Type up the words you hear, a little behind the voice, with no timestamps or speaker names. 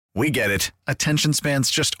We get it. Attention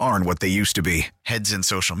spans just aren't what they used to be. Heads in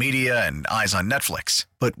social media and eyes on Netflix.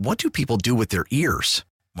 But what do people do with their ears?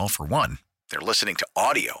 Well, for one, they're listening to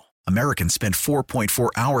audio. Americans spend 4.4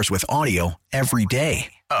 hours with audio every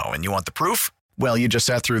day. Oh, and you want the proof? Well, you just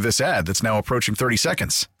sat through this ad that's now approaching 30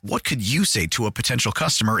 seconds. What could you say to a potential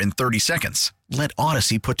customer in 30 seconds? Let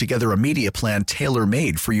Odyssey put together a media plan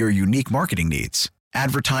tailor-made for your unique marketing needs.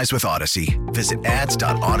 Advertise with Odyssey. Visit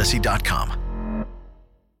ads.odyssey.com.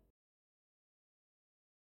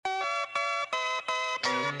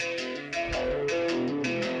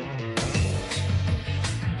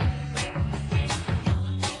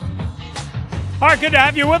 All right, good to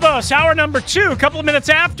have you with us. Hour number 2, a couple of minutes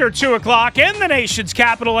after 2 o'clock in the nation's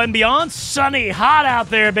capital and beyond. Sunny, hot out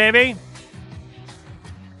there, baby.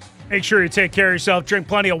 Make sure you take care of yourself. Drink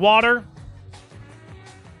plenty of water.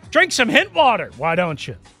 Drink some hint water. Why don't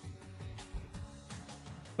you?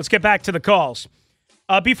 Let's get back to the calls.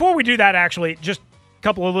 Before we do that, actually, just a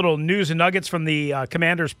couple of little news and nuggets from the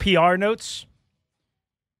Commanders' PR notes.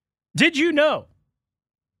 Did you know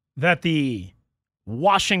that the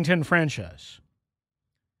Washington franchise,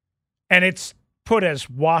 and it's put as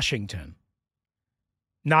Washington,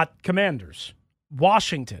 not Commanders,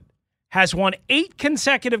 Washington, has won 8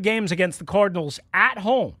 consecutive games against the Cardinals at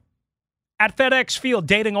home at FedEx Field,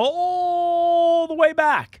 dating all the way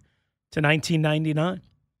back to 1999.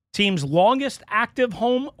 Team's longest active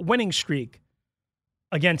home winning streak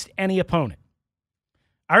against any opponent.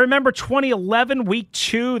 I remember 2011, week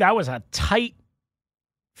 2, that was a tight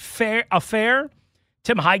affair.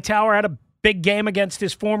 Tim Hightower had a big game against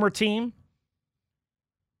his former team.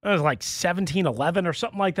 It was like 17-11 or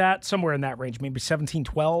something like that, somewhere in that range, maybe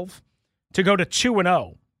 17-12, to go to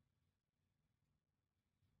 2-0.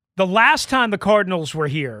 The last time the Cardinals were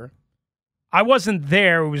here, I wasn't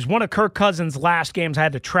there. It was one of Kirk Cousins' last games. I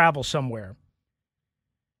had to travel somewhere.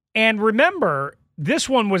 And remember, this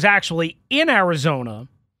one was actually in Arizona,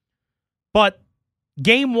 but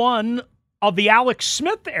game 1 of the Alex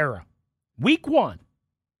Smith era, week 1,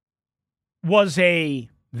 was a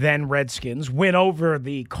then Redskins win over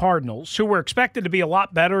the Cardinals, who were expected to be a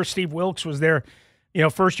lot better. Steve Wilks was their,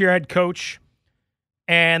 first-year head coach.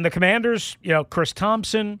 And the Commanders, Chris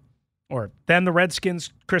Thompson, or then the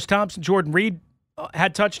Redskins, Chris Thompson, Jordan Reed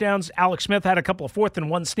had touchdowns. Alex Smith had a couple of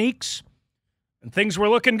 4th-and-1 sneaks. And things were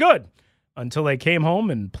looking good until they came home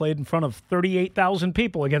and played in front of 38,000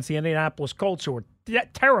 people against the Indianapolis Colts, who were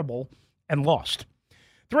terrible and lost.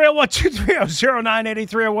 301-230-0980,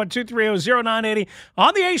 301-230-0980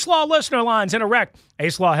 on the Ace Law listener lines in a wreck.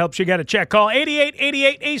 Ace Law helps you get a check. Call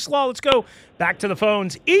 8888 Ace Law. Let's go back to the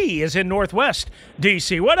phones. E is in Northwest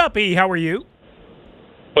D.C. What up, E? How are you?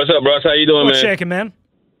 What's up, Russ? How you doing, What's man? shaking, man?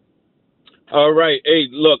 All right. Hey,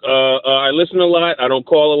 look, I listen a lot. I don't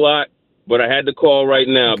call a lot, but I had to call right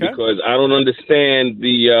now because I don't understand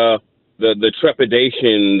the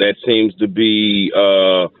trepidation that seems to be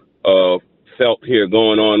felt here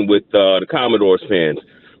going on with the Commodores fans.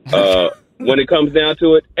 When it comes down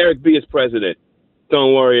to it, Eric B. is president.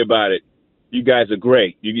 Don't worry about it. You guys are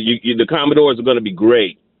great. The Commodores are going to be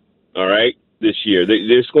great, all right, this year.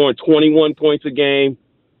 They're scoring 21 points a game.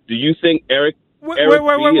 Do you think Wait.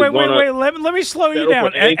 Let me slow you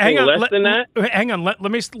down. Hang on. Less than that? Hang on.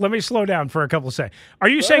 Let me slow down for a couple of seconds. Are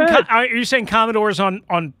you saying Commodores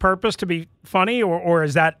on purpose to be funny, or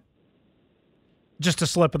is that just a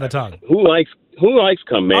slip of the tongue? Who likes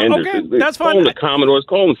Commanders? Okay, that's fine. Call them the Commodores.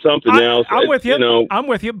 Call them something else. I'm with you. I'm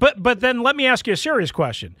with you. But then let me ask you a serious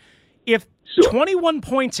question. If 21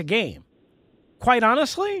 points a game, quite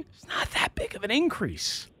honestly, it's not that big of an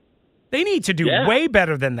increase. They need to do way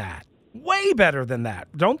better than that. Way better than that,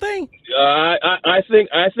 don't they? I think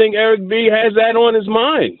Eric B. has that on his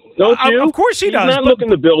mind. Don't you? Of course he does. He's not looking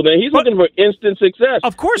to build it. He's looking for instant success.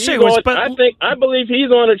 Of course he was. But I believe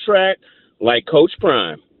he's on a track like Coach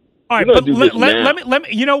Prime. All right, but let me.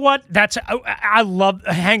 You know what? I love.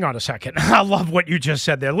 Hang on a second. I love what you just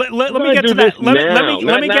said there. Let me get to that.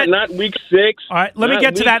 Let me get not week 6. All right, let me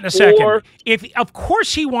get to that in a second. Of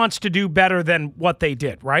course he wants to do better than what they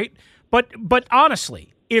did, right? But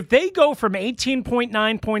honestly, if they go from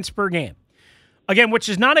 18.9 points per game, again, which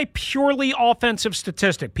is not a purely offensive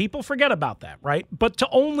statistic, people forget about that, right? But to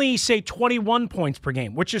only say 21 points per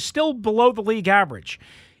game, which is still below the league average.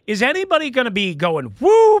 Is anybody going to be going,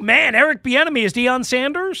 woo, man, Eric Bieniemy is Deion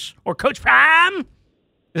Sanders or Coach Prime?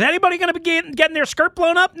 Is anybody going to be getting their skirt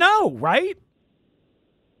blown up? No, right?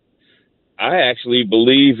 I actually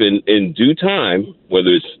believe in due time, whether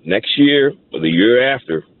it's next year or the year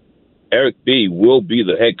after, Eric B. will be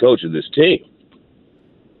the head coach of this team.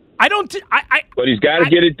 But he's got to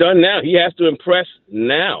get it done now. He has to impress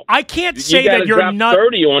now. I can't say that you're drop not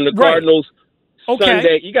 30 on the Cardinals. Okay.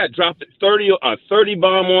 Sunday, you got to drop a 30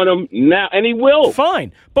 bomb on him now, and he will.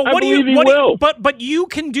 Fine, but But you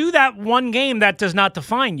can do that one game. That does not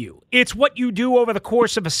define you. It's what you do over the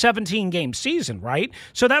course of a 17-game season, right?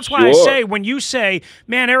 So that's why I say when you say,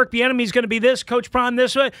 "Man, Eric Bieniemy is going to be this, Coach Prime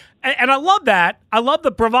this way," and I love that. I love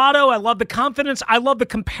the bravado. I love the confidence. I love the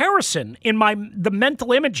comparison in the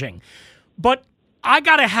mental imaging, but I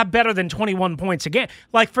got to have better than 21 points a game.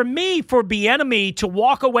 Like, for me, for Bieniemy to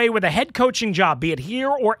walk away with a head coaching job, be it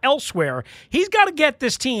here or elsewhere, he's got to get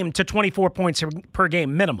this team to 24 points per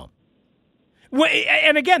game minimum.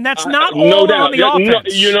 And again, that's not all on the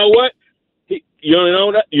offense. You know what?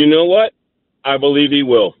 You know what? I believe he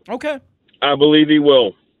will. Okay. I believe he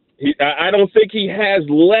will. I don't think he has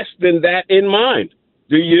less than that in mind.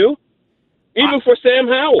 Do you? Even for Sam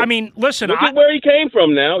Howell. I mean, listen. Look at where he came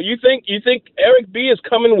from now. You think Eric B is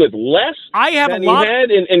coming with less than he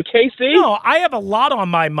had in KC? No, I have a lot on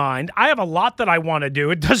my mind. I have a lot that I want to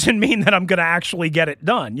do. It doesn't mean that I'm going to actually get it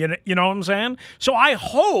done. You know what I'm saying? So I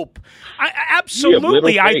hope.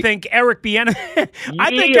 Absolutely, I think Eric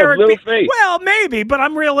Bieniemy. Well, maybe, but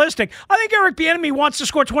I'm realistic. I think Eric Bieniemy wants to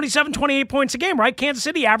score 27, 28 points a game, right? Kansas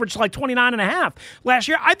City averaged like 29.5 last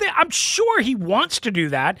year. I'm sure he wants to do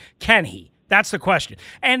that. Can he? That's the question.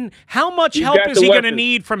 And how much help is he going to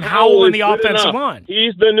need from Howell in the offensive line?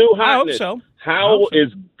 He's the new hotness. I hope so. Howell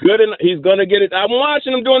is good enough. He's going to get it. I'm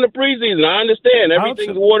watching him during the preseason. I understand.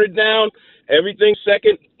 Everything's watered down. Everything's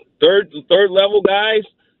second, third level guys.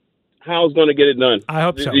 Howell's going to get it done. I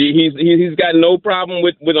hope so. He's got no problem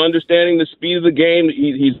with understanding the speed of the game.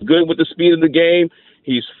 He's good with the speed of the game.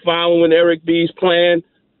 He's following Eric B's plan.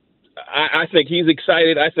 I think he's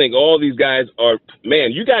excited. I think all these guys are.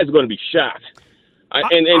 Man, you guys are going to be shocked.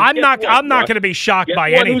 I'm not going to be shocked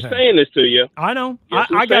by anything. Who's saying this to you? I know.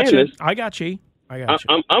 I got you. I got you.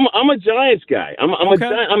 I'm a Giants guy. I'm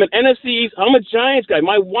an NFC East. I'm a Giants guy.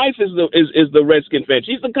 My wife is the Redskin fan.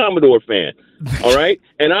 She's the Commodore fan. All right,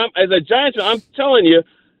 and as a Giants fan, I'm telling you.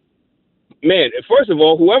 Man, first of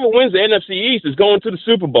all, whoever wins the NFC East is going to the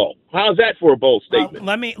Super Bowl. How's that for a bold statement?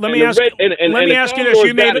 Let me ask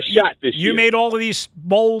you this: you made all of these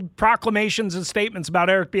bold proclamations and statements about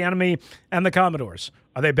Eric Bieniemy and the Commodores.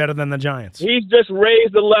 Are they better than the Giants? He's just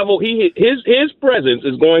raised the level. His presence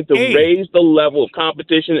is going to raise the level of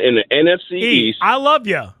competition in the NFC East. I love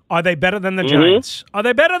you. Are they better than the Giants? Are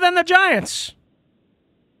they better than the Giants?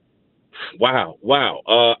 Wow.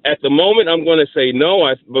 At the moment, I'm going to say no.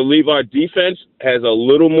 I believe our defense has a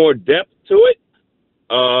little more depth to it.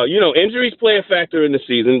 Injuries play a factor in the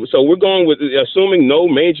season, so we're going with assuming no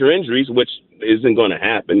major injuries, which isn't going to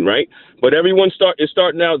happen, right? But everyone is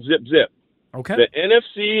starting out zip. Okay. The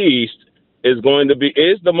NFC East is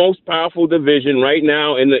the most powerful division right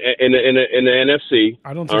now in the NFC.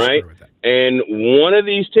 I don't disagree with that. And one of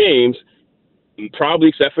these teams, probably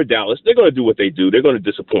except for Dallas, they're going to do what they do. They're going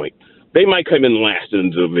to disappoint. They might come in last in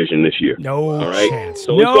the division this year. No chance.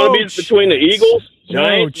 So it's going to be between the Eagles,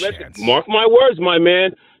 Giants. Mark my words, my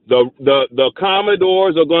man. The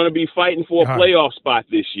Commodores are going to be fighting for a playoff spot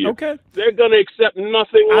this year. Okay. They're going to accept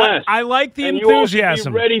nothing less. I like the enthusiasm. You have to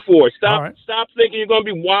be ready for it. Stop thinking you're going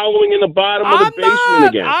to be wallowing in the bottom of the basement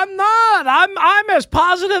again. I'm not. I'm as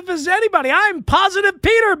positive as anybody. I'm positive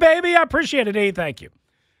Peter, baby. I appreciate it, E. Thank you.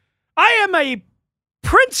 I am a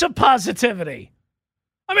prince of positivity.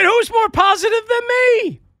 I mean, who's more positive than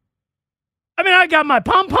me? I mean, I got my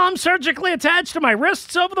pom-pom surgically attached to my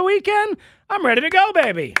wrists over the weekend. I'm ready to go,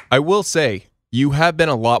 baby. I will say, you have been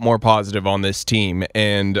a lot more positive on this team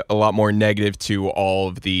and a lot more negative to all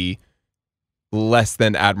of the less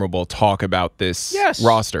than admirable talk about this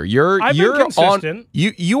roster. I've been consistent.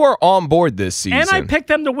 You are on board this season. And I picked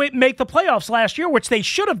them to make the playoffs last year, which they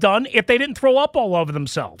should have done if they didn't throw up all over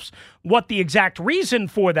themselves. What the exact reason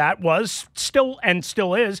for that was still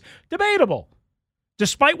is debatable.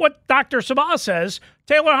 Despite what Dr. Sabah says,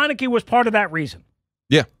 Taylor Heineke was part of that reason.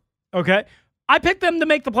 Yeah. Okay? I picked them to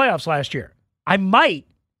make the playoffs last year. I might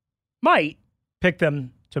pick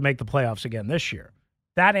them to make the playoffs again this year.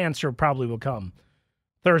 That answer probably will come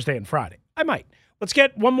Thursday and Friday. I might. Let's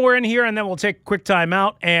get one more in here, and then we'll take a quick time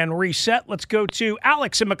out and reset. Let's go to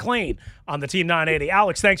Alex and McLean on the Team 980.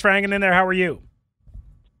 Alex, thanks for hanging in there. How are you?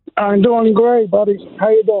 I'm doing great, buddy. How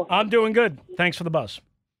you doing? I'm doing good. Thanks for the buzz.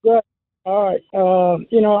 Good. All right.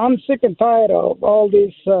 I'm sick and tired of all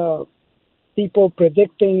these people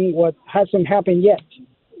predicting what hasn't happened yet.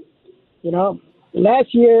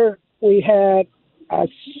 Last year we had as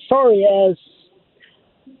sorry as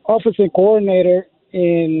offensive coordinator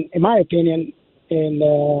in my opinion, and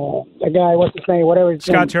the guy, what's his name? Whatever his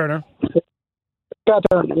Scott name. Turner. Scott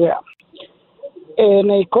Turner, yeah.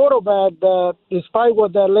 And a quarterback that, despite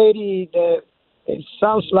what that lady, it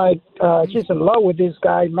sounds like she's in love with this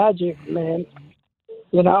guy, Magic, man.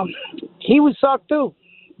 You know, he would suck too.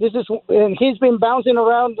 And he's been bouncing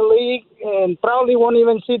around the league and probably won't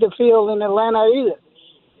even see the field in Atlanta either.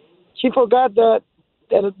 She forgot that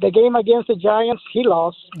the game against the Giants, he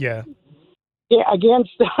lost. Yeah. Yeah,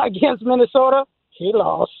 against Minnesota, he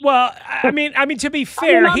lost. Well, I mean, to be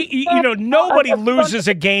fair, nobody loses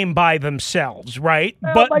a game by themselves, right?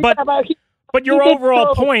 But your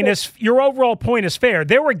overall point is fair.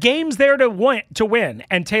 There were games there to win,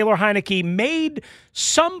 and Taylor Heineke made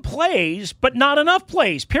some plays, but not enough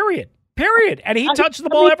plays. Period. And he touched the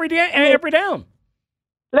ball every down.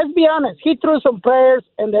 Let's be honest. He threw some prayers,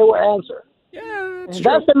 and they were answered. Yeah,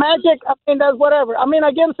 that's the Magic. I mean, that's whatever. I mean,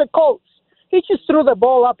 against the Colts, he just threw the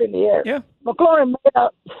ball up in the air. Yeah. McLaurin made a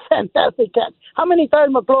fantastic catch. How many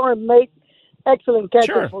times McLaurin made excellent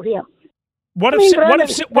catches for him? What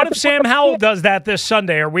if Sam Howell does that this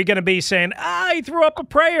Sunday? Are we going to be saying, he threw up a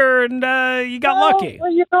prayer and you got lucky?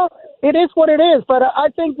 Well, it is what it is. But I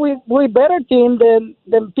think we're a better team than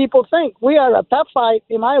people think. We are a tough fight,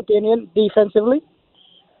 in my opinion, defensively.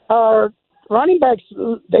 Our running backs,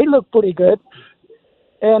 they look pretty good.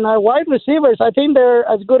 And our wide receivers, I think they're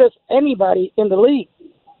as good as anybody in the league.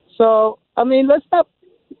 So, I mean, let's not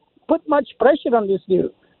put much pressure on this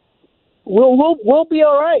dude. We'll be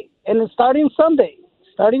all right. And starting Sunday,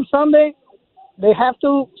 they have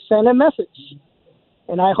to send a message.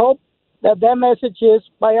 And I hope that message is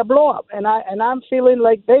by a blow-up. And I'm feeling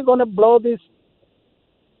like they're going to blow this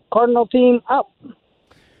Cardinal team up.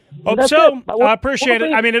 Hope so. I appreciate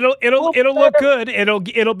it. I mean, it'll look good.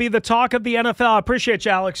 It'll be the talk of the NFL. I appreciate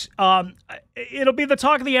you, Alex. It'll be the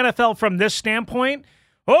talk of the NFL from this standpoint.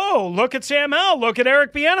 Oh, look at Sam Howell. Look at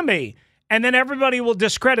Eric Bieniemy. And then everybody will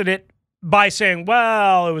discredit it by saying,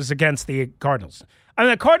 well, it was against the Cardinals. I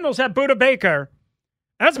mean, the Cardinals had Budda Baker.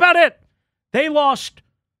 That's about it. They lost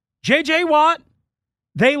J.J. Watt.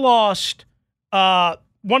 They lost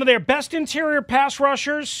one of their best interior pass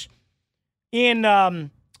rushers in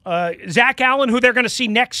Zach Allen, who they're going to see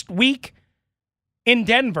next week in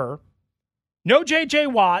Denver. No J.J.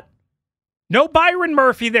 Watt. No Byron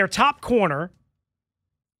Murphy, their top corner.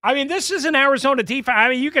 I mean, this is an Arizona defense. I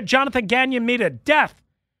mean, you could Jonathan Gagnon me to death.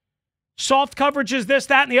 Soft coverages, this,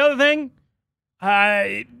 that, and the other thing.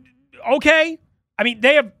 Okay. I mean,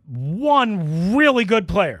 they have one really good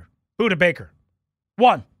player, Budda Baker.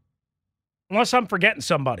 One. Unless I'm forgetting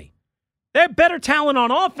somebody. They have better talent on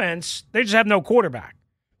offense. They just have no quarterback.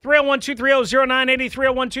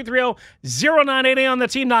 301-230-0980, 301-230-0980 on the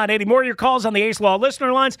Team 980. More of your calls on the Ace Law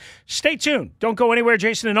listener lines. Stay tuned. Don't go anywhere.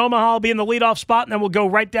 Jason in Omaha will be in the leadoff spot, and then we'll go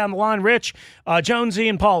right down the line. Rich, Jonesy,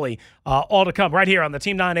 and Paulie, all to come right here on the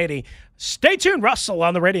Team 980. Stay tuned. Russell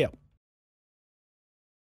on the radio.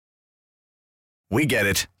 We get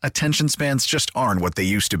it. Attention spans just aren't what they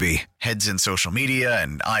used to be. Heads in social media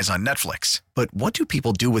and eyes on Netflix. But what do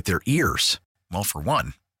people do with their ears? Well, for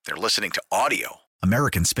one, they're listening to audio.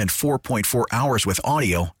 Americans spend 4.4 hours with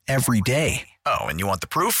audio every day. Oh, and you want the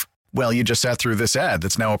proof? Well, you just sat through this ad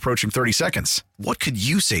that's now approaching 30 seconds. What could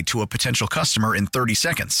you say to a potential customer in 30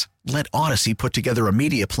 seconds? Let Odyssey put together a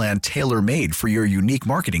media plan tailor-made for your unique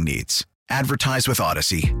marketing needs. Advertise with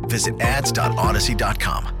Odyssey. Visit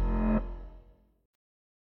ads.odyssey.com.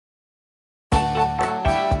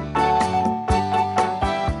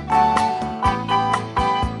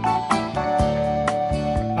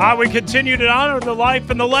 We continue to honor the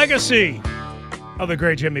life and the legacy of the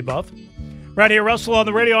great Jimmy Buff. Right here, Russell on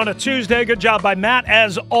the radio on a Tuesday. Good job by Matt,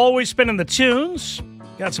 as always, spinning the tunes.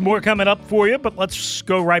 Got some more coming up for you, but let's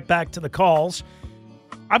go right back to the calls.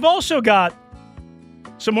 I've also got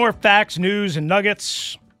some more facts, news, and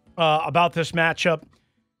nuggets about this matchup,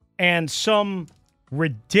 and some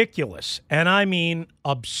ridiculous, and I mean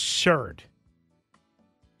absurd,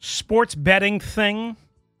 sports betting thing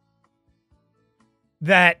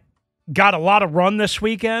that got a lot of run this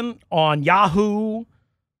weekend on Yahoo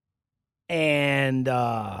and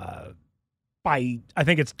by, I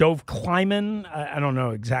think it's Dove Kleiman. I don't know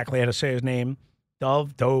exactly how to say his name.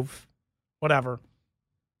 Dove, whatever.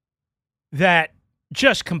 That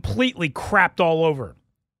just completely crapped all over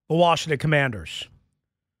the Washington Commanders.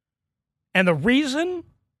 And the reason?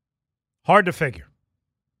 Hard to figure.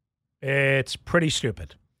 It's pretty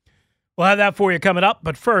stupid. We'll have that for you coming up.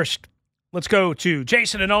 But first, let's go to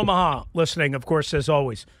Jason in Omaha, listening, of course, as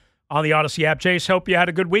always, on the Odyssey app. Jace, hope you had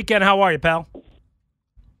a good weekend. How are you, pal?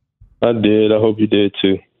 I did. I hope you did,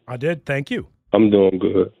 too. I did. Thank you. I'm doing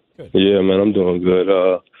good. Good. Yeah, man, I'm doing good.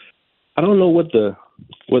 I don't know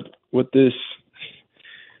what this.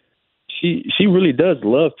 She really does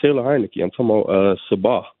love Taylor Heineke. I'm talking about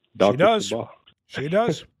Sabah. Dr. She does. Sabah. She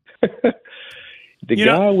does. The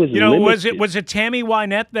guy was limited. Was it Tammy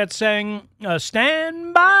Wynette that sang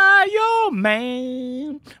 "Stand by Your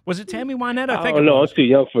Man"? Was it Tammy Wynette? I think. Oh no, I'm too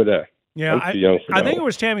young for that. Yeah, I'm too young for that. I think it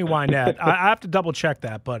was Tammy Wynette. I have to double check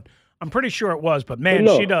that, but I'm pretty sure it was. But man,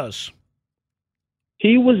 she does.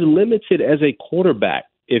 He was limited as a quarterback.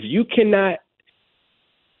 If you cannot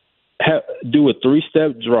do a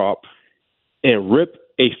 3-step drop and rip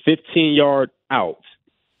a 15-yard out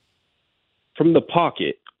from the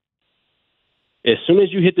pocket, as soon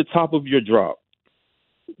as you hit the top of your drop,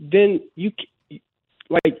 then you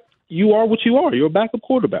are what you are. You're a backup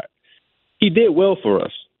quarterback. He did well for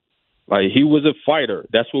us. He was a fighter.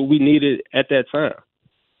 That's what we needed at that time.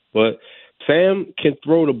 But Sam can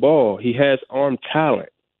throw the ball. He has arm talent.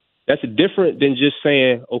 That's different than just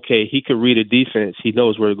saying, okay, he could read a defense. He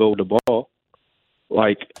knows where to go with the ball.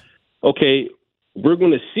 Okay, we're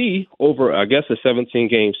going to see over, I guess, a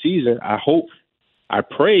 17-game season. I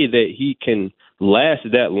pray that he can last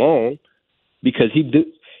that long because he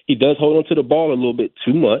does hold on to the ball a little bit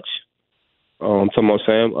too much. I'm talking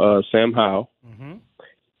about Sam Howell. Mm-hmm.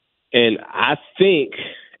 And I think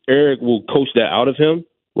Eric will coach that out of him.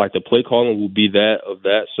 The play calling will be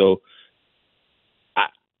that. So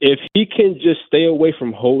if he can just stay away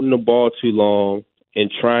from holding the ball too long and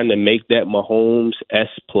trying to make that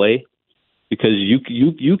Mahomes-esque play, because you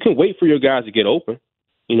can wait for your guys to get open,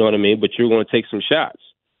 you know what I mean? But you're going to take some shots.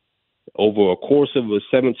 Over a course of a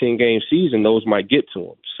 17-game season, those might get to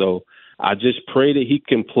him. So I just pray that he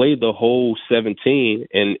can play the whole 17.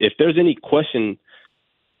 And if there's any question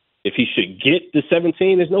if he should get the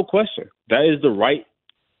 17, there's no question. That is the right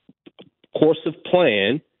course of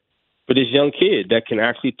plan for this young kid that can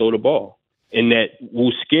actually throw the ball and that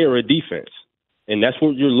will scare a defense. And that's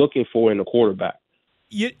what you're looking for in a quarterback.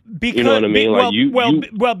 You know what I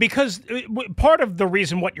mean? Because part of the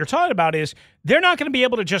reason what you're talking about is they're not going to be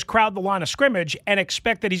able to just crowd the line of scrimmage and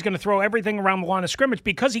expect that he's going to throw everything around the line of scrimmage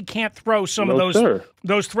because he can't throw some of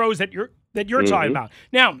those throws that you're talking about.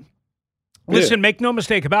 Now, listen, make no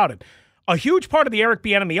mistake about it. A huge part of the Eric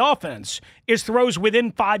Bieniemy offense is throws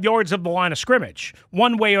within 5 yards of the line of scrimmage,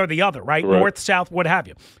 one way or the other, right? North, south, what have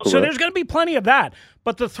you. Correct. So there's going to be plenty of that.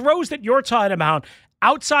 But the throws that you're talking about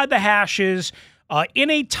outside the hashes, in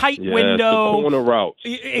a tight window. The corner routes.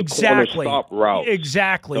 Exactly. The corner stop routes.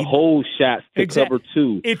 Exactly. The whole shots to cover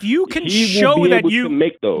two. If you can show that you can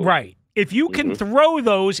make those. Right. If you can throw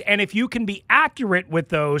those and if you can be accurate with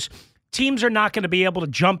those, teams are not going to be able to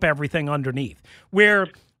jump everything underneath. Where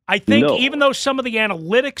I think even though some of the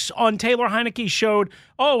analytics on Taylor Heineke showed,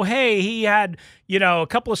 oh, hey, he had, a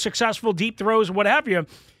couple of successful deep throws, what have you.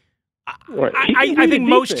 Right. I think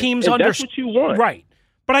most teams understand. That's what you want. Right.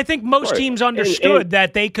 But I think most teams understood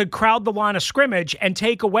that they could crowd the line of scrimmage and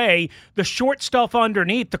take away the short stuff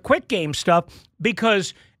underneath, the quick game stuff,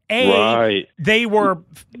 because they were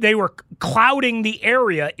clouding the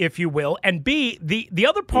area, if you will, and B, the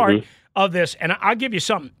other part of this, and I'll give you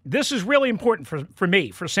something. This is really important for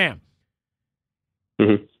me, for Sam.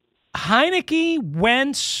 Mm-hmm. Heineke,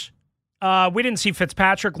 Wentz, we didn't see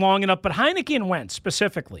Fitzpatrick long enough, but Heineke and Wentz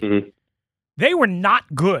specifically, they were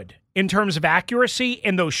not good in terms of accuracy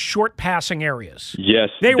in those short passing areas. Yes,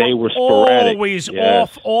 they were sporadic. Always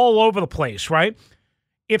off all over the place, right?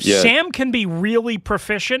 If Sam can be really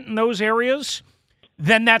proficient in those areas,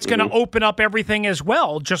 then that's going to open up everything as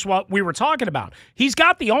well, just what we were talking about. He's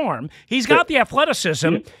got the arm. He's got the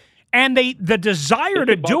athleticism. And the desire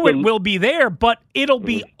to do it will be there, but it'll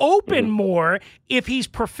be open more if he's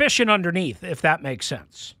proficient underneath, if that makes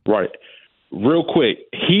sense. Right. Real quick,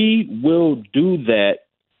 he will do that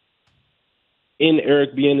in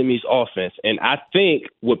Eric Bieniemy's offense. And I think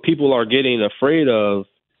what people are getting afraid of,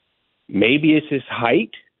 maybe it's his height,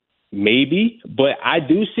 maybe, but I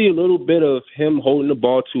do see a little bit of him holding the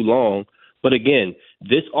ball too long. But again,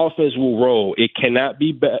 this offense will roll. It cannot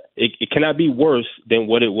be it cannot be worse than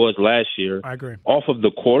what it was last year. I agree. Off of the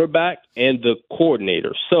quarterback and the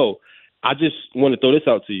coordinator. So I just want to throw this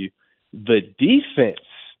out to you. The defense,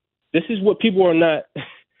 this is what people are not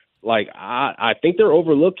I think they're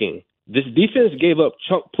overlooking. This defense gave up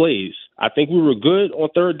chunk plays. I think we were good on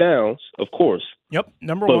third downs, of course. Yep,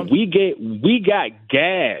 number one. But we got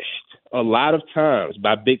gashed a lot of times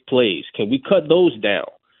by big plays. Can we cut those down?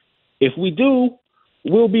 If we do,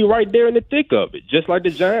 we'll be right there in the thick of it, just like the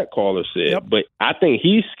Giant caller said. Yep. But I think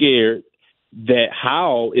he's scared that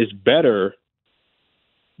Howell is better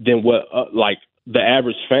than what the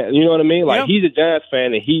average fan. You know what I mean? He's a Giants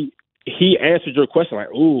fan, and he answered your question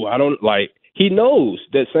ooh, I don't he knows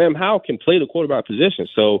that Sam Howell can play the quarterback position.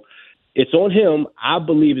 So it's on him. I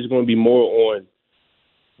believe it's going to be more on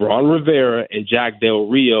Ron Rivera and Jack Del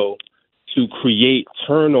Rio to create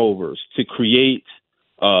turnovers, to create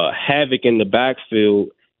havoc in the backfield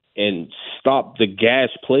and stop the gas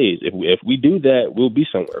plays. If we do that, we'll be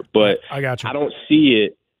somewhere. But I got you. I don't see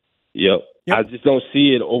it. Yep. I just don't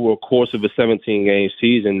see it over a course of a 17-game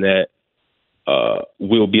season that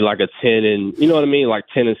will be like a 10 and, you know what I mean, like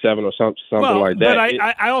 10-7 or something like that.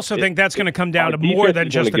 But I also think that's going to come down to more than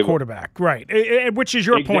just the quarterback, right? Which is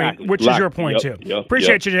your point. Which is your point too.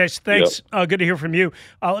 Appreciate you, Jace. Thanks. Good to hear from you.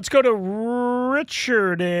 Let's go to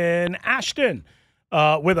Richard in Ashton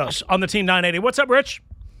with us on the Team 980. What's up, Rich?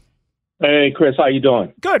 Hey, Chris. How you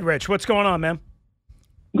doing? Good, Rich. What's going on, man?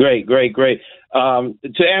 Great. To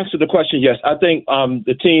answer the question, yes, I think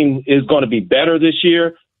the team is going to be better this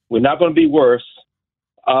year. We're not going to be worse.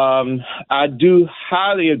 I do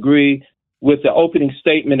highly agree with the opening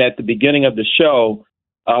statement at the beginning of the show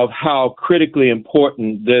of how critically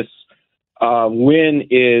important this win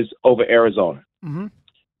is over Arizona. Mm-hmm.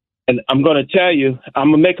 And I'm going to tell you,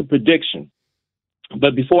 I'm going to make a prediction.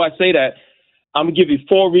 But before I say that, I'm going to give you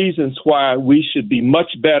 4 reasons why we should be much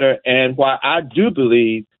better and why I do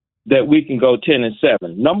believe that we can go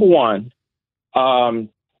 10-7. Number one,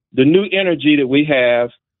 the new energy that we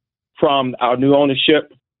have from our new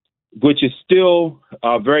ownership, which is still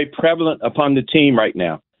very prevalent upon the team right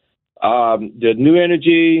now. The new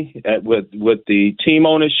energy with the team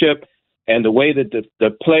ownership and the way that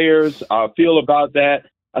the players feel about that,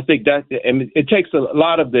 I think that it takes a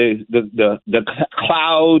lot of the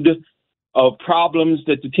cloud of problems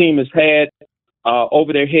that the team has had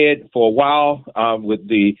over their head for a while with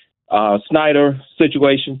the Snyder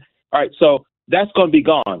situation. All right, so that's going to be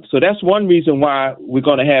gone. So that's one reason why we're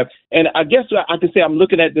going to have, and I guess I can say I'm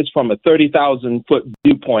looking at this from a 30,000-foot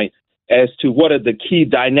viewpoint as to what are the key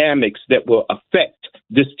dynamics that will affect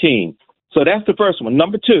this team. So that's the first one.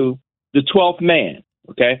 Number 2, the 12th man,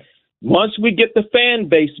 okay? Once we get the fan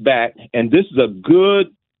base back, and this is a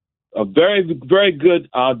very, very good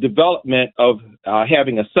development of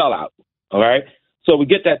having a sellout, all right? So we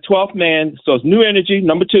get that 12th man. So it's new energy.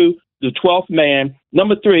 Number 2, the 12th man.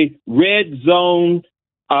 Number 3, red zone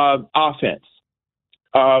offense.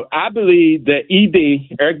 I believe that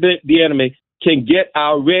Eric Bieniemy, can get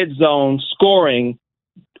our red zone scoring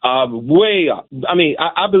way up. I mean,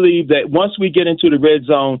 I believe that once we get into the red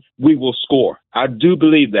zone, we will score. I do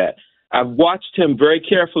believe that. I've watched him very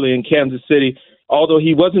carefully in Kansas City, although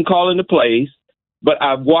he wasn't calling the plays, but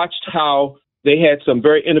I've watched how they had some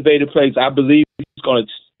very innovative plays. I believe he's going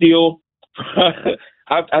to steal.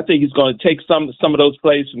 I think he's going to take some of those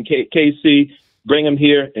plays from KC, bring them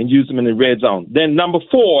here, and use them in the red zone. Then number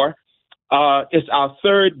 4 is our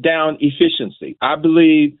third down efficiency. I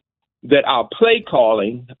believe that our play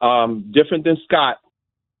calling, different than Scott,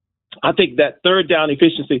 I think that third down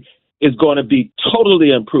efficiency is going to be a total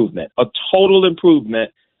improvement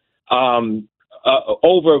over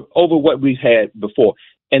what we've had before.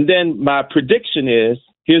 And then my prediction is,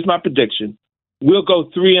 here's my prediction, we'll go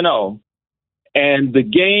 3-0, and the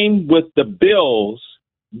game with the Bills,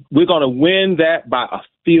 we're going to win that by a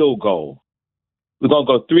field goal. We're going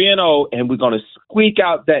to go 3-0, and we're going to squeak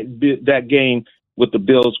out that game with the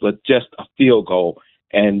Bills with just a field goal,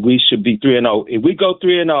 and we should be 3-0. If we go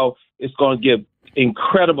 3-0, it's going to give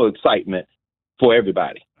incredible excitement for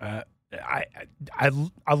everybody. I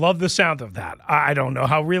love the sound of that. I don't know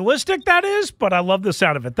how realistic that is, but I love the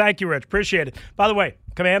sound of it. Thank you, Rich. Appreciate it. By the way,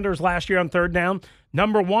 Commanders last year on third down,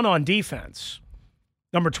 number 1 on defense,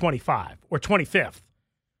 number 25 or 25th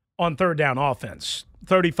on third down offense,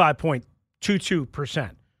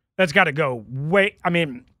 35.22%. That's got to go way. I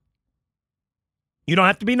mean, you don't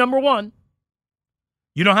have to be number 1.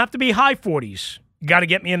 You don't have to be high 40s. You got to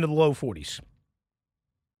get me into the low 40s.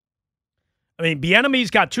 I mean,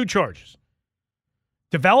 Bieniemy's got 2 charges.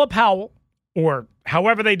 Develop Howell, or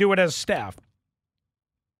however they do it as staff.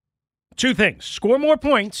 2 things. Score more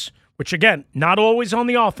points, which, again, not always on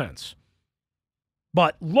the offense,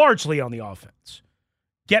 but largely on the offense.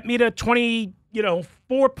 Get me to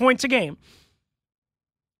 4 points a game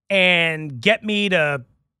and get me to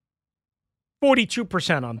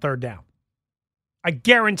 42% on third down. I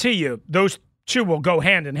guarantee you those 2 will go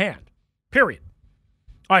hand in hand, period.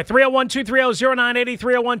 All right, 301-230-0980,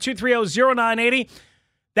 301-230-0980.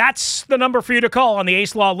 That's the number for you to call on the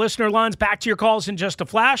Ace Law listener lines. Back to your calls in just a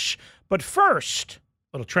flash. But first,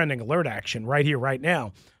 a little trending alert action right here, right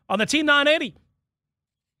now on the Team 980.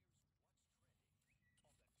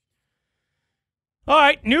 All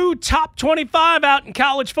right, new top 25 out in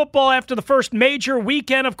college football after the first major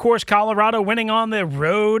weekend. Of course, Colorado winning on the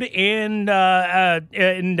road in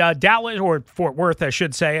Dallas, or Fort Worth, I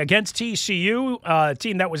should say, against TCU, a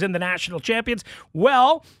team that was in the national champions.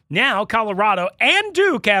 Well, now Colorado and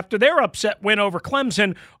Duke, after their upset win over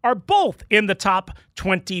Clemson, are both in the top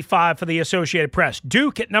 25 for the Associated Press.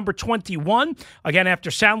 Duke at number 21, again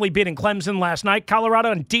after soundly beating Clemson last night.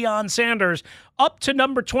 Colorado and Deion Sanders up to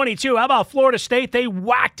number 22. How about Florida State? They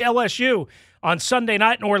whacked LSU on Sunday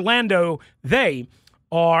night in Orlando. They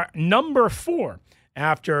are number 4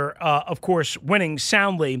 after, of course, winning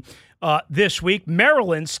soundly this week.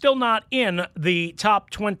 Maryland still not in the top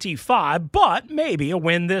 25, but maybe a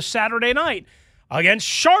win this Saturday night against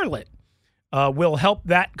Charlotte will help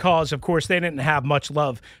that cause. Of course, they didn't have much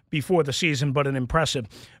love before the season, but an impressive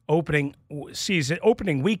opening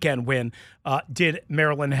weekend win did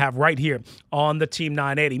Maryland have right here on the Team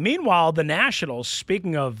 980. Meanwhile, the Nationals,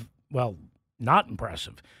 speaking of, well, not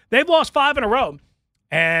impressive, they've lost 5 in a row.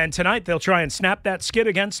 And tonight they'll try and snap that skid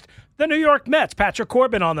against the New York Mets. Patrick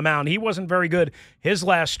Corbin on the mound. He wasn't very good his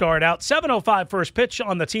last start out. 7:05 first pitch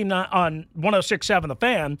on the Team on 106.7 The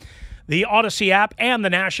Fan, the Odyssey app, and the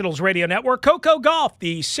Nationals Radio Network. Coco Gauff,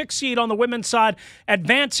 the 6th seed on the women's side,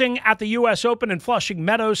 advancing at the U.S. Open in Flushing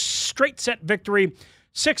Meadows. Straight set victory.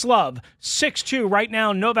 6-love, 6-2 right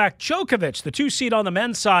now. Novak Djokovic, the 2 seed on the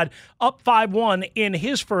men's side, up 5-1 in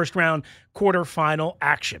his first round quarterfinal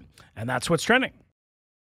action. And that's what's trending.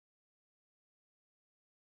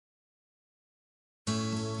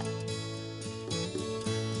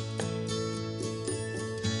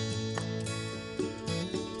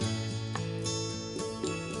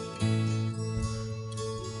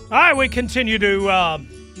 All right, we continue to,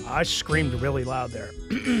 I screamed really loud there.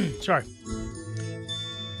 Sorry.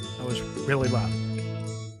 That was really loud.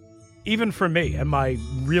 Even for me and my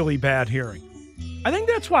really bad hearing. I think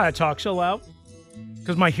that's why I talk so loud,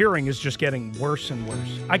 because my hearing is just getting worse and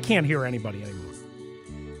worse. I can't hear anybody anymore.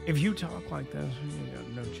 If you talk like this, you got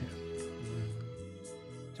no chance.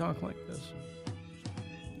 Talk like this,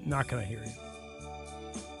 not going to hear you.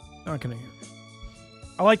 Not going to hear you.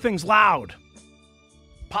 I like things loud.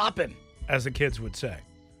 Poppin', as the kids would say.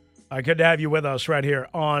 Good to have you with us right here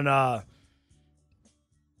on a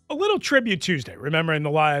little Tribute Tuesday, remembering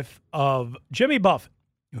the life of Jimmy Buffett,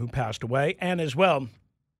 who passed away, and as well,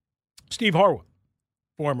 Steve Harwood,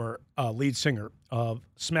 former lead singer of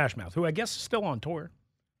Smash Mouth, who I guess is still on tour,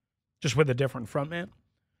 just with a different frontman.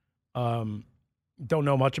 Don't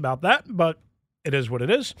know much about that, but it is what it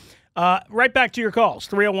is. Right back to your calls,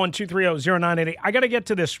 301-230-0980. I got to get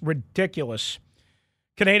to this ridiculous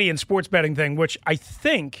Canadian sports betting thing, which I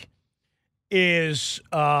think is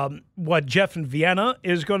what Jeff in Vienna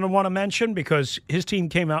is going to want to mention, because his team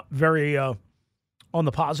came out very on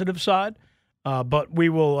the positive side. But we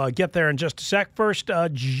will get there in just a sec. First,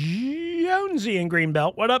 Jonesy in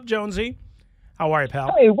Greenbelt. What up, Jonesy? How are you,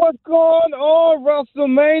 pal? Hey, what's going on,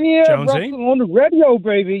 WrestleMania? Jonesy? Wrestling on the radio,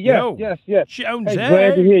 baby. Yes, yes. Jonesy. Hey,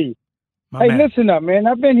 glad to hear you. My man. Listen up, man.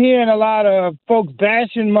 I've been hearing a lot of folks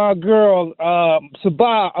bashing my girl,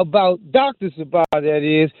 Sabah, about Dr. Sabah, that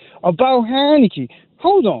is, about Heineke.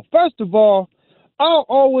 Hold on. First of all, I'll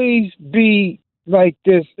always be like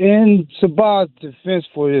this in Sabah's defense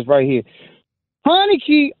for this right here.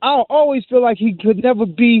 Heineke, I'll always feel like he could never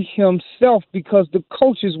be himself because the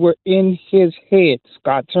coaches were in his head.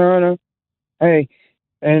 Scott Turner,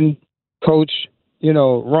 and Coach,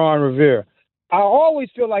 Ron Rivera. I always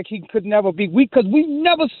feel like he could never be, because we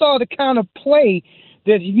never saw the kind of play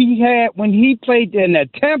that he had when he played in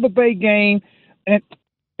that Tampa Bay game and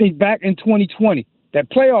back in 2020, that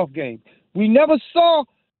playoff game. We never saw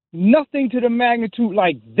nothing to the magnitude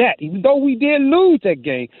like that, even though we did lose that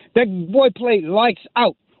game. That boy played lights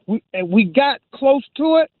out. We got close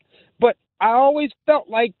to it, but I always felt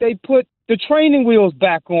like they put the training wheels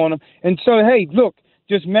back on him and said, hey, look,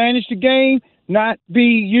 just manage the game, not be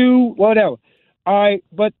you, whatever. All right,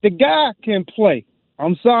 but the guy can play.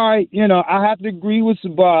 I'm sorry, I have to agree with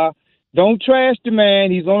Sabah. Don't trash the man.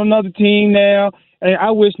 He's on another team now, and I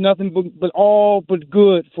wish nothing but all but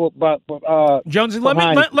good for Jonesy,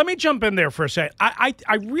 let me jump in there for a second. I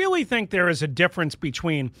really think there is a difference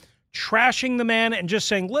between trashing the man and just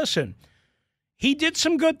saying, listen, he did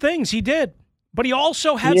some good things. He did. But he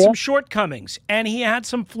also had some shortcomings, and he had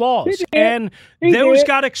some flaws. And those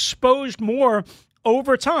got exposed more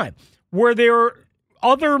over time. Were there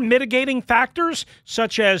other mitigating factors,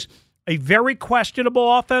 such as a very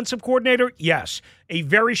questionable offensive coordinator? Yes. A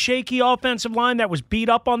very shaky offensive line that was beat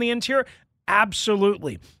up on the interior?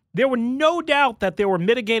 Absolutely. There were no doubt that there were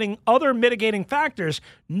other mitigating factors.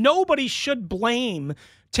 Nobody should blame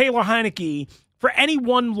Taylor Heineke for any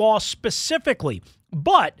one loss specifically.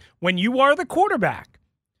 But when you are the quarterback,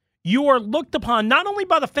 you are looked upon not only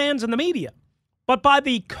by the fans and the media, but by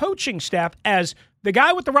the coaching staff as the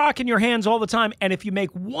guy with the rock in your hands all the time. And if you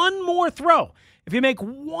make one more throw, if you make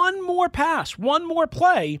one more pass, one more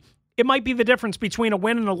play, it might be the difference between a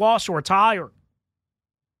win and a loss or a tie or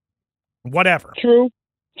whatever. True.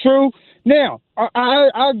 Now,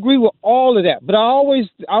 I agree with all of that, but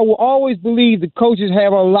I will always believe the coaches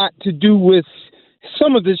have a lot to do with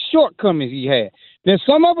some of the shortcomings he had. Now,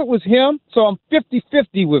 some of it was him, so I'm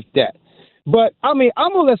 50-50 with that. But, I mean,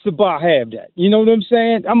 I'm going to let Sabah have that. You know what I'm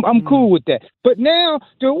saying? I'm cool with that. But now,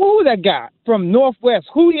 who was that guy from Northwest?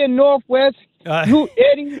 Who in Northwest?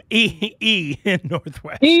 Eddie? E in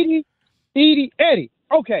Northwest. Eddie.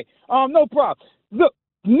 Okay, no problem. Look,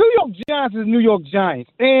 New York Giants is New York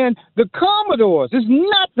Giants, and the Commodores is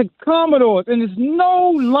not the Commodores, and there's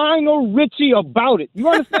no Lionel Richie about it. You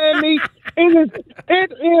understand me?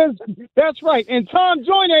 It is. That's right. And Tom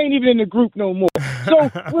Joyner ain't even in the group no more.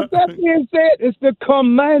 So with that being said, it's the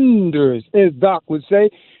Commanders, as Doc would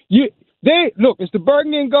say. Look, it's the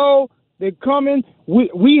burgundy and gold. They're coming.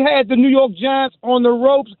 We had the New York Giants on the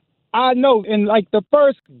ropes. I know in like the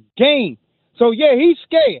first game. So yeah, he's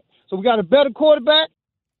scared. So we got a better quarterback.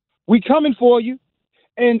 We coming for you,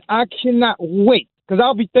 and I cannot wait because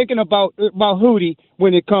I'll be thinking about Hootie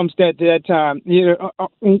when it comes to that time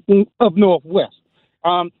up Northwest.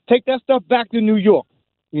 Take that stuff back to New York.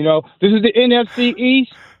 You know, this is the NFC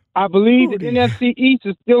East. I believe the NFC East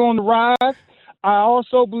is still on the rise. I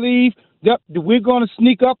also believe that we're going to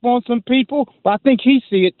sneak up on some people, but I think he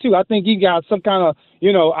see it too. I think he got some kind of,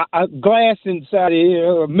 a glass inside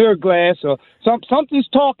a mirror glass or something's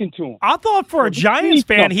talking to him. I thought for a Giants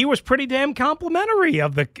fan, he was pretty damn complimentary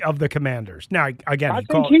of the Commanders. Now, again,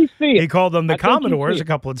 he called them the Commodores a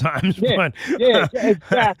couple of times. Yeah,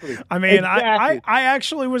 exactly. I mean, exactly. I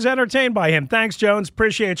actually was entertained by him. Thanks, Jones.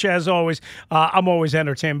 Appreciate you as always. I'm always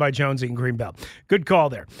entertained by Jonesy and Greenbelt. Good call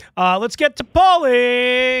there. Let's get to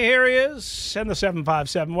Paulie. Here he is. Send the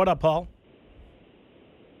 757. What up, Paul?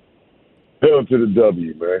 Hell to the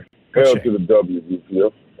W, man. Hell to the W,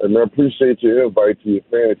 VPF. And I appreciate your invite to your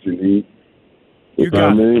fantasy league. You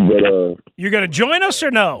got it. But, you going to join us or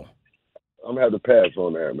no? I'm going to have to pass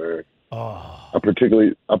on that, man. Oh. I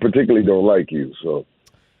particularly don't like you, so.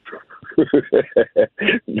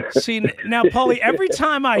 See, now, Paulie, every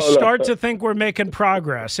time I start to think we're making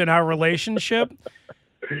progress in our relationship,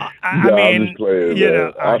 I mean, I'm just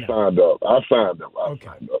playing, I signed up. Okay.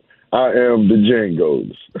 I am the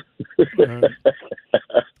Jangos.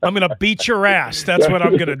 I'm going to beat your ass. That's what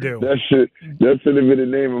I'm going to do. That should have been the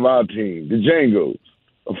name of our team, the Jangos.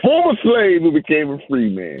 A former slave who became a free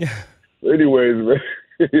man. Anyways, man,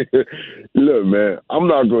 look, man, I'm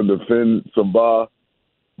not going to defend Sabah,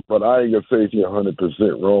 but I ain't going to say she's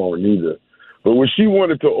 100% wrong either. But what she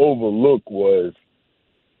wanted to overlook was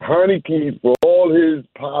Heinicke, for all his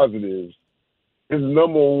positives, his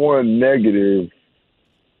number one negative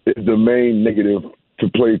is the main negative to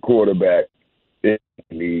play quarterback in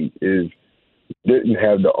the league is didn't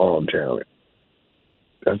have the arm talent.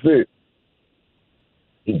 That's it.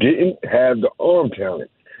 He didn't have the arm talent.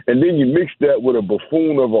 And then you mix that with a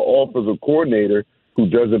buffoon of an offensive coordinator who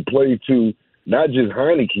doesn't play to not just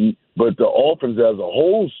Heinicke, but the offense as a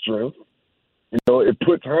whole strength. It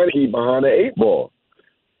puts Heinicke behind the 8 ball.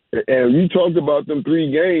 And you talked about them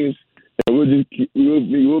 3 games, and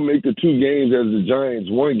we'll make the 2 games as the Giants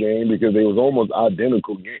 1 game because they was almost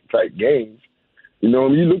identical type games. You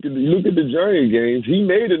look at the Giant games, he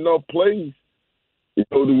made enough plays,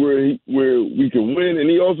 to where we could win, and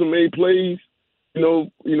he also made plays,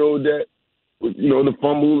 that the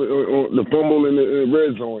fumble in the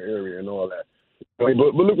red zone area and all that. But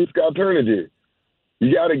look what Scott Turner did.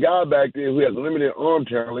 You got a guy back there who has limited arm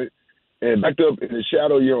talent. And backed up in the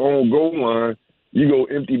shadow of your own goal line, you go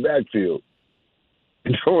empty backfield.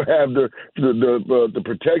 You don't have the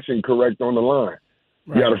protection correct on the line.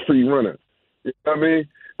 Right. You got a free runner. You know what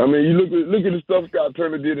I mean, you look at the stuff Scott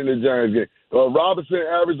Turner did in the Giants game. Robinson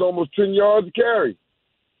averaged almost 10 yards a carry.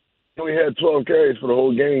 He only had 12 carries for the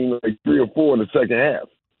whole game, like 3 or 4 in the second half.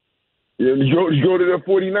 You go to the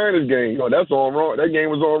 49ers game. That's on wrong. That game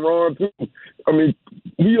was on wrong too. I mean,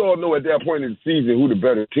 we all know at that point in the season who the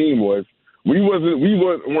better team was. We weren't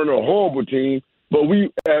a horrible team, but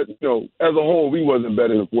we, as a whole, we wasn't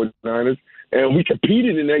better than the 49ers, and we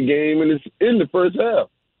competed in that game in the first half.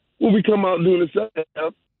 When we come out during the second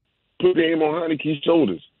half, put the game on Heinicke's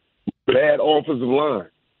shoulders. Bad offensive line.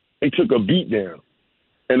 They took a beat down,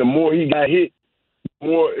 and the more he got hit, the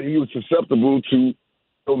more he was susceptible to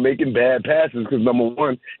making bad passes because, number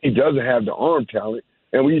one, he doesn't have the arm talent.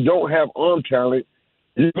 And when you don't have arm talent,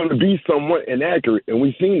 you're going to be somewhat inaccurate, and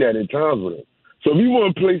we've seen that in times with him. So if you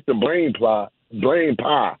want to place the blame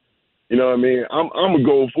pie, you know what I mean? I'm gonna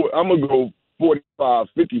go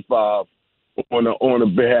 45-55 on the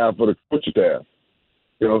behalf of the coaching staff.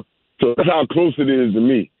 You know, so that's how close it is to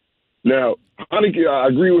me. Now, Heinicke, I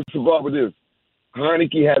agree with Sabah with this.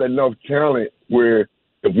 Heinicke had enough talent where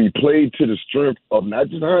if we played to the strength of not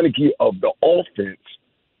just Heinicke, of the offense,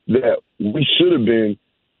 that we should have been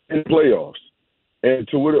in the playoffs. And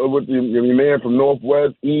to what the man from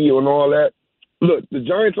Northwest, E and all that, look, the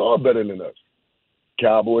Giants are better than us.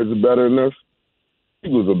 Cowboys are better than us.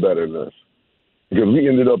 Eagles are better than us. Because we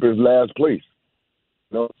ended up in last place.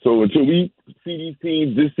 You know? So until we see these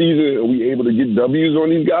teams this season and we able to get W's on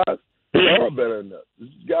these guys, they are better than us.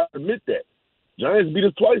 You got to admit that. Giants beat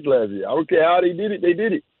us twice last year. I don't care how they did it, they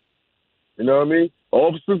did it. You know what I mean? All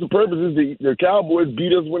intents and purposes, the Cowboys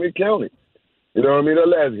beat us when it counted. You know what I mean? That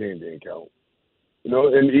last game didn't count. You know,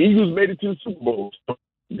 and the Eagles made it to the Super Bowl. So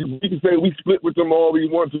we can say we split with them all we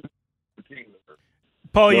want to.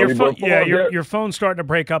 Paul, your phone's starting to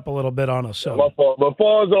break up a little bit on us. So. My fault. But as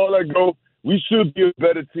far as all that go, we should be a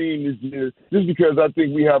better team this year, just because I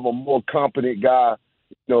think we have a more competent guy,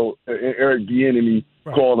 you know, Eric Bieniemy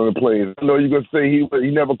calling the plays. I know you're gonna say he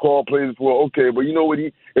never called plays before. Okay, but you know what?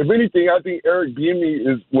 If anything, I think Eric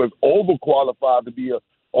Bieniemy was overqualified to be an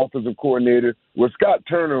offensive coordinator, where Scott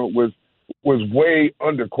Turner was way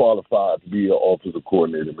underqualified to be an offensive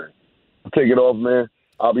coordinator, man. I'll take it off, man.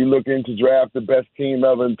 I'll be looking to draft the best team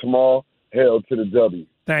ever tomorrow. Hell to the W.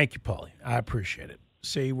 Thank you, Paulie. I appreciate it.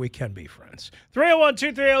 See, we can be friends.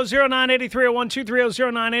 301-230-0980,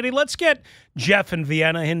 301-230-0980. Let's get Jeff in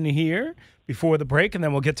Vienna in here before the break, and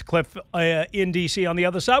then we'll get to Cliff in D.C. on the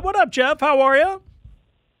other side. What up, Jeff? How are you?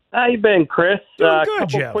 How you been, Chris? Doing good,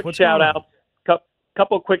 Jeff. What's going on?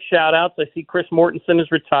 Couple of quick shout-outs. I see Chris Mortensen is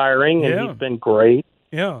retiring, and he's been great.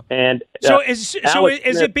 Yeah. And is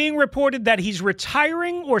it being reported that he's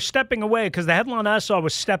retiring or stepping away? Because the headline I saw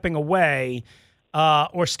was stepping away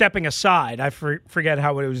or stepping aside. I forget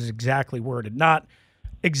how it was exactly worded. Not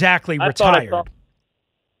exactly retired.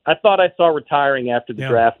 I thought I saw retiring after the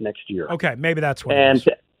draft next year. Okay, maybe that's what it is.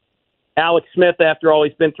 Alex Smith, after all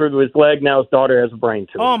he's been through to his leg, now his daughter has a brain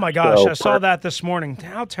tumor. Oh, my gosh. I saw that this morning.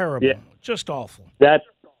 How terrible. Yeah. Just awful.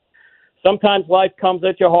 Sometimes life comes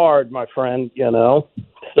at you hard, my friend, you know.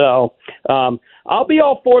 So I'll be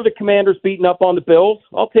all for the Commanders beating up on the Bills.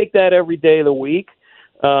 I'll take that every day of the week.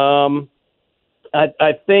 I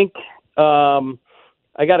think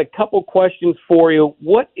I got a couple questions for you.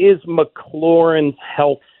 What is McLaurin's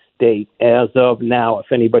health state as of now,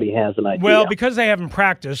 if anybody has an idea? Well, because they haven't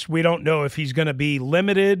practiced, we don't know if he's going to be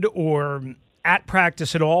limited or at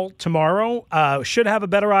practice at all tomorrow. Should have a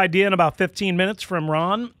better idea in about 15 minutes from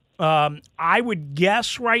Ron. I would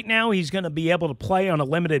guess right now he's going to be able to play on a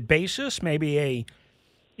limited basis, maybe a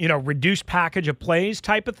reduced package of plays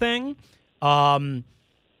type of thing, and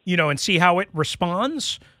see how it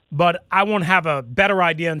responds. But I won't have a better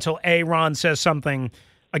idea until Ron says something,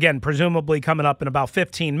 again, presumably coming up in about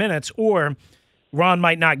 15 minutes, or Ron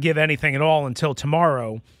might not give anything at all until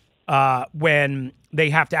tomorrow when they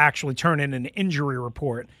have to actually turn in an injury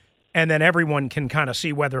report, and then everyone can kind of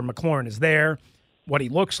see whether McLaurin is there, what he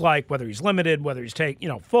looks like, whether he's limited, whether he's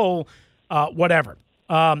full, whatever.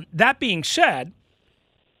 That being said,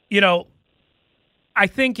 I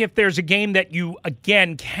think if there's a game that you,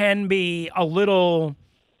 again, can be a little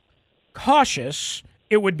cautious,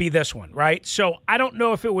 it would be this one, right? So I don't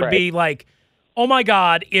know if it would be like, oh, my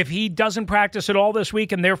God, if he doesn't practice at all this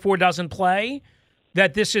week and therefore doesn't play,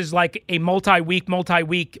 that this is like a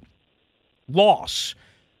multi-week loss.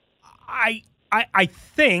 I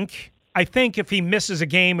think if he misses a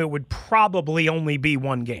game, it would probably only be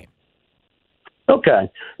one game. Okay.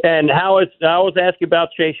 And I was asking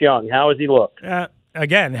about Chase Young. How has he looked?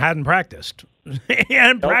 Again, hadn't practiced. He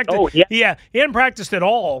hadn't practiced. He hadn't practiced at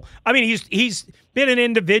all. I mean, he's been in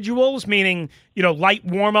individuals, meaning light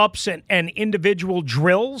warm-ups and individual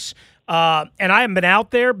drills. And I haven't been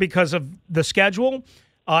out there because of the schedule,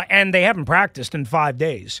 and they haven't practiced in 5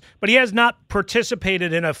 days. But he has not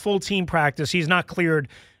participated in a full team practice. He's not cleared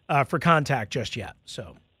for contact just yet.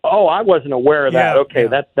 So. Oh, I wasn't aware of that. Okay,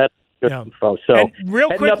 that's good info. So, and real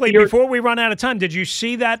quickly, before we run out of time, did you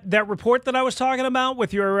see that report that I was talking about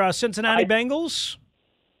with your Cincinnati Bengals?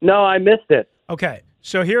 No, I missed it. Okay,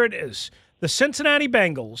 so here it is. The Cincinnati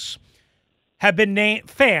Bengals have been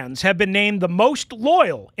named the most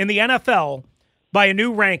loyal in the NFL by a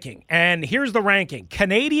new ranking. And here's the ranking.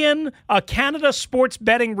 Canada Sports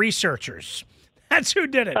Betting Researchers. That's who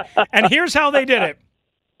did it. And here's how they did it.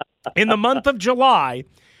 In the month of July,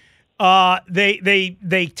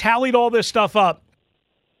 They tallied all this stuff up.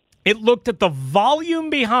 It looked at the volume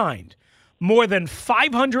behind more than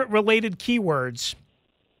 500 related keywords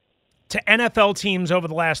to NFL teams over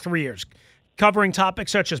the last 3 years, covering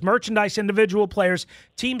topics such as merchandise, individual players,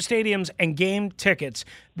 team stadiums, and game tickets.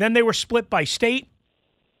 Then they were split by state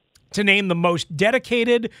to name the most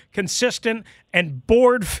dedicated, consistent, and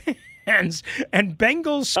bored fans. And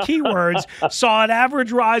Bengals keywords saw an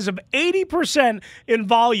average rise of 80% in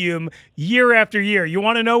volume year after year. You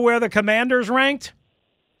want to know where the Commanders ranked?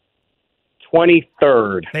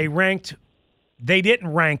 23rd. They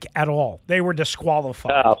didn't rank at all. They were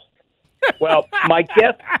disqualified. Oh. Well, my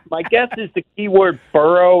guess is the keyword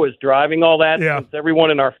Burrow is driving all that. Yeah. Since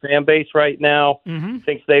everyone in our fan base right now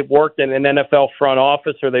thinks they've worked in an NFL front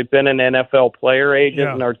office or they've been an NFL player agent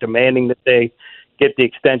and are demanding that they get the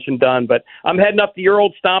extension done. But I'm heading up to your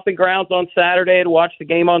old stomping grounds on Saturday to watch the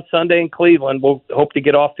game on Sunday in Cleveland. We'll hope to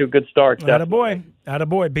get off to a good start. Attaboy.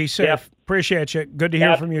 Be safe. Yep. Appreciate you. Good to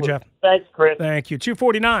hear from you, Jeff. Thanks, Chris. Thank you.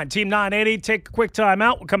 249, Team 980. Take a quick time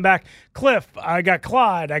out. We'll come back. Cliff, I got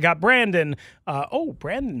Clyde, I got Brandon.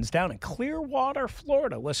 Brandon's down in Clearwater,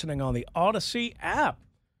 Florida, listening on the Odyssey app.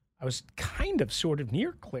 I was sort of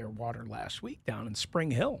near Clearwater last week down in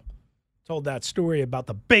Spring Hill. Told that story about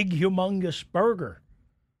the big, humongous burger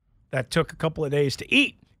that took a couple of days to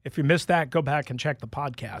eat. If you missed that, go back and check the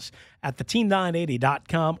podcast at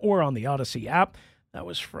theteam980.com or on the Odyssey app. That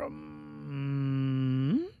was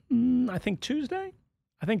from, I think, Tuesday?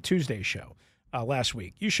 Tuesday's show last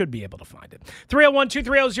week. You should be able to find it.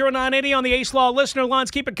 301-230-0980 on the Ace Law listener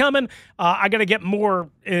lines. Keep it coming. I got to get more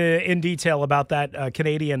in detail about that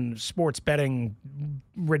Canadian sports betting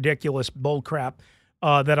ridiculous bullcrap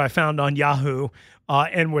that I found on Yahoo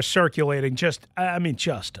and was circulating. Just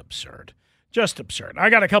absurd. Just absurd. I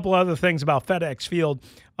got a couple other things about FedEx Field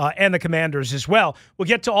and the Commanders as well. We'll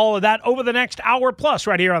get to all of that over the next hour plus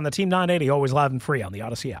right here on the Team 980, always live and free on the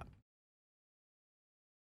Odyssey app.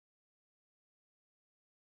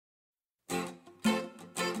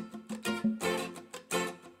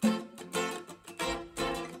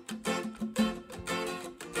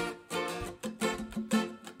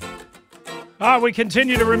 We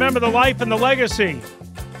continue to remember the life and the legacy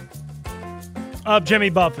of Jimmy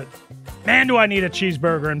Buffett. Man, do I need a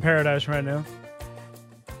cheeseburger in paradise right now.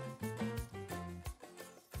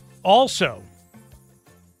 Also,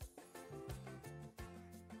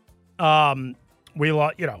 we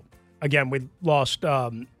lost, we lost,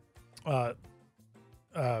 what's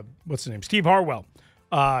his name? Steve Harwell.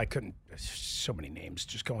 So many names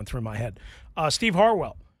just going through my head. Steve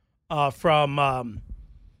Harwell from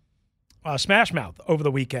Smash Mouth over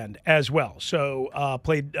the weekend as well. So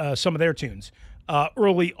played some of their tunes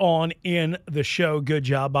early on in the show. Good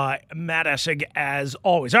job by Matt Essig as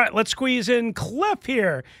always. All right, let's squeeze in Cliff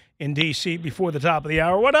here in D.C. before the top of the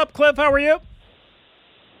hour. What up, Cliff? How are you?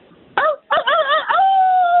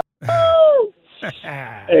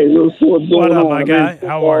 Hey, what up, my guy?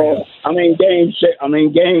 How are you? I'm in game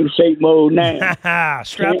shape mode now.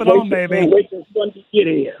 Strap it on, baby. Can't wait till Sunday to get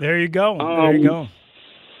here. There you go. There you go.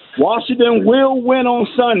 Washington will win on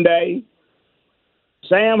Sunday.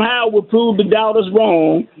 Sam Howell will prove the doubters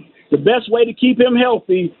wrong. The best way to keep him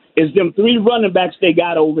healthy is them 3 running backs they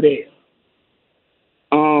got over there.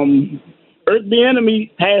 Eric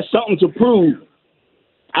Bieniemy has something to prove.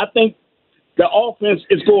 I think the offense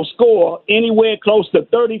is going to score anywhere close to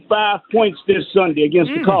 35 points this Sunday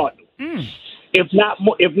against the Cardinals. If not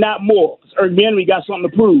more. Eric Bieniemy got something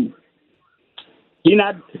to prove. He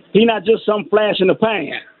not just some flash in the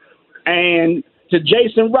pan. And to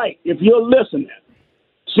Jason Wright, if you're listening,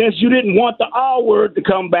 since you didn't want the R word to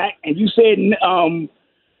come back and you said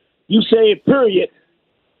period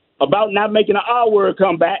about not making the R word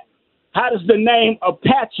come back, how does the name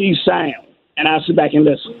Apache sound? And I'll sit back and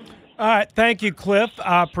listen. All right. Thank you, Cliff.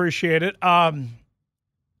 I appreciate it. I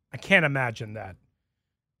can't imagine that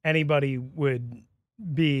anybody would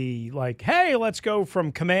be like, hey, let's go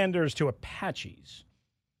from Commanders to Apaches.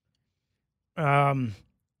 I don't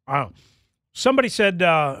know. Somebody said,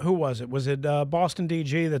 who was it? Was it Boston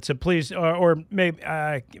DG that said, please, or maybe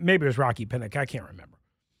it was Rocky Pinnock. I can't remember.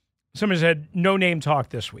 Somebody said, no name talk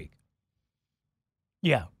this week.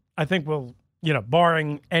 Yeah, I think we'll,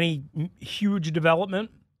 barring any huge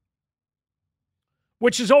development,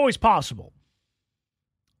 which is always possible,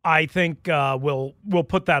 I think we'll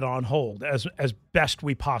put that on hold as best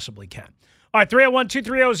we possibly can. All right,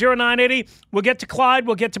 301-230-0980. We'll get to Clyde.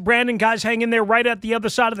 We'll get to Brandon. Guys, hang in there right at the other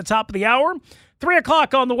side of the top of the hour. 3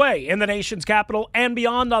 o'clock on the way in the nation's capital and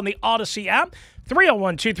beyond on the Odyssey app.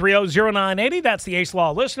 301-230-0980. That's the Ace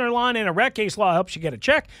Law listener line. In a wreck, Ace Law helps you get a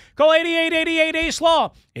check. Call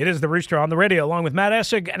 8888-ACE-LAW. It is the Rooster on the radio, along with Matt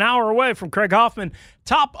Essig, an hour away from Craig Hoffman,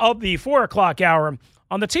 top of the 4 o'clock hour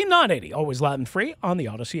on the Team 980, always Latin free on the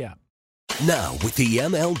Odyssey app. Now, with the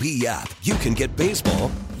MLB app, you can get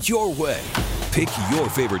baseball your way. Pick your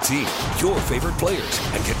favorite team, your favorite players,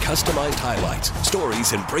 and get customized highlights,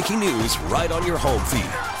 stories, and breaking news right on your home feed.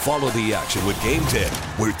 Follow the action with Game Day,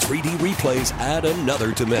 where 3D replays add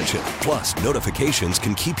another dimension. Plus, notifications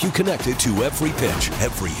can keep you connected to every pitch,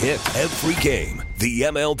 every hit, every game. The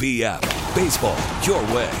MLB app. Baseball your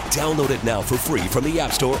way. Download it now for free from the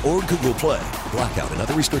App Store or Google Play. Blackout and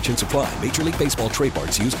other restrictions apply. Major League Baseball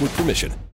trademarks used with permission.